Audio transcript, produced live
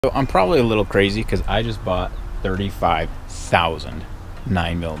So I'm probably a little crazy because I just bought 35,000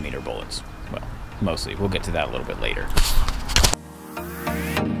 9mm bullets. Well, mostly. We'll get to that a little bit later.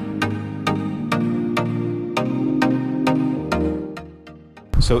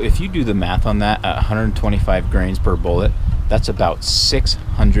 So if you do the math on that at 125 grains per bullet, that's about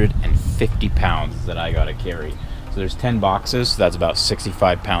 650 pounds that I gotta carry. So there's 10 boxes, so that's about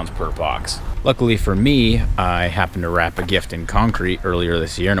 65 pounds per box. Luckily for me, I happened to wrap a gift in concrete earlier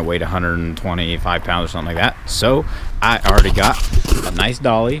this year and it weighed 125 pounds or something like that. So I already got a nice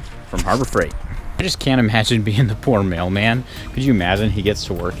dolly from Harbor Freight. I just can't imagine being the poor mailman. Could you imagine he gets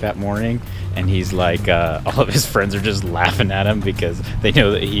to work that morning and he's like, all of his friends are just laughing at him because they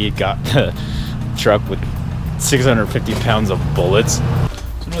know that he got the truck with 650 pounds of bullets. So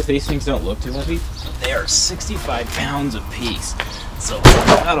you know what, these things don't look too heavy? They are 65 pounds a piece. So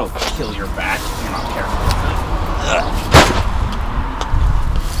that'll kill your back if you're not careful.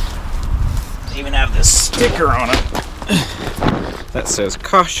 They even have this sticker on it that says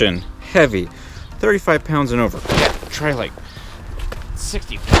caution, heavy, 35 pounds and over. Yeah, try like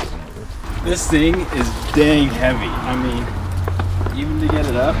 60 pounds and over. This thing is dang heavy. I mean, even to get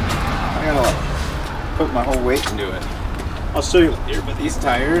it up, I gotta like put my whole weight into it. I'll show you here, but these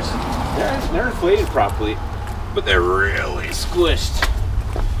tires, they're inflated properly, but they're really squished.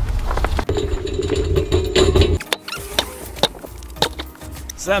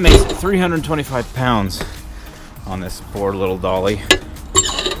 So that makes 325 pounds on this poor little dolly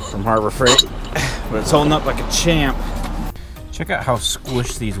from Harbor Freight, but it's holding up like a champ. Check out how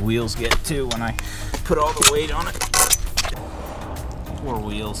squished these wheels get too when I put all the weight on it. Poor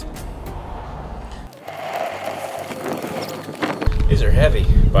wheels. These are heavy,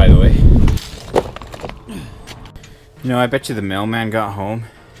 by the way. You know, I bet you the mailman got home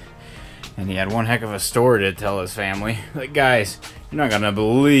and he had one heck of a story to tell his family. Like, guys, you're not gonna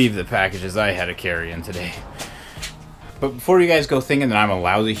believe the packages I had to carry in today. But before you guys go thinking that I'm a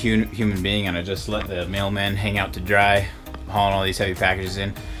lousy human being and I just let the mailman hang out to dry, hauling all these heavy packages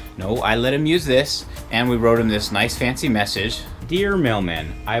in, no, I let him use this, and we wrote him this nice fancy message. Dear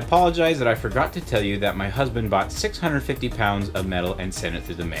mailman, I apologize that I forgot to tell you that my husband bought 650 pounds of metal and sent it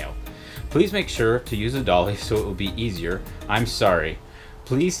through the mail. Please make sure to use a dolly so it will be easier. I'm sorry.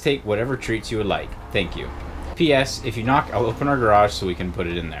 Please take whatever treats you would like. Thank you. P.S. If you knock, I'll open our garage so we can put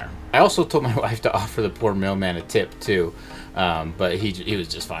it in there. I also told my wife to offer the poor mailman a tip too, but he was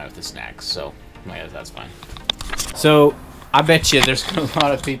just fine with the snacks, so I guess that's fine. So I bet you there's a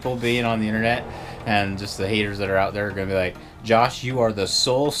lot of people being on the internet and just the haters that are out there are going to be like, Josh, you are the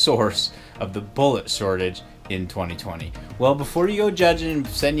sole source of the bullet shortage in 2020. Well, before you go judging and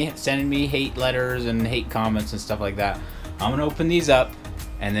sending me hate letters and hate comments and stuff like that, I'm going to open these up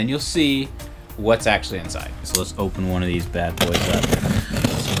and then you'll see what's actually inside. So let's open one of these bad boys up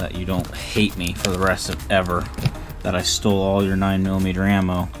so that you don't hate me for the rest of ever that I stole all your 9mm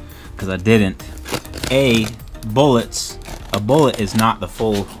ammo, because I didn't. A bullet is not the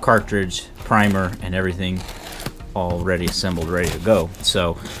full cartridge, primer, and everything already assembled, ready to go.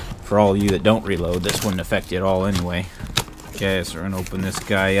 So for all you that don't reload, this wouldn't affect you at all anyway. Okay, so we're gonna open this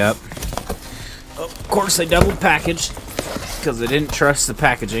guy up. Of course, they double packaged because they didn't trust the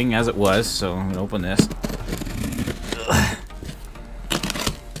packaging as it was. So I'm gonna open this.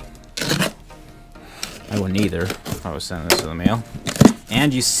 I wouldn't either if I was sending this to the mail.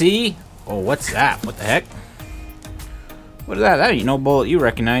 And you see, oh, what's that? What the heck? What is that? That ain't no bullet you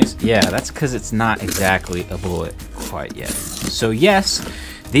recognize. Yeah, that's because it's not exactly a bullet quite yet. So yes,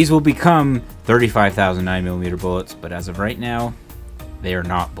 these will become 35,000 9mm bullets, but as of right now, they are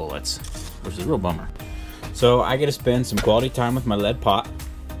not bullets, which is a real bummer. So I get to spend some quality time with my lead pot,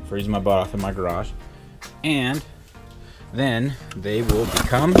 freezing my butt off in my garage, and then they will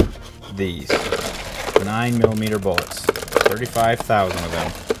become these 9mm bullets, 35,000 of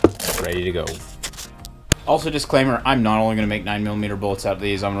them, ready to go. Also, disclaimer, I'm not only going to make 9mm bullets out of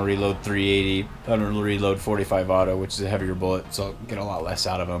these, I'm going to reload 380, I'm going to reload 45 auto, which is a heavier bullet, so I'll get a lot less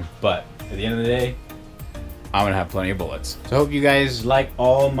out of them. But at the end of the day, I'm going to have plenty of bullets. So I hope you guys like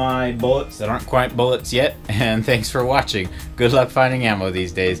all my bullets that aren't quite bullets yet, and thanks for watching. Good luck finding ammo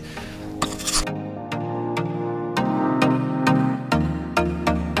these days.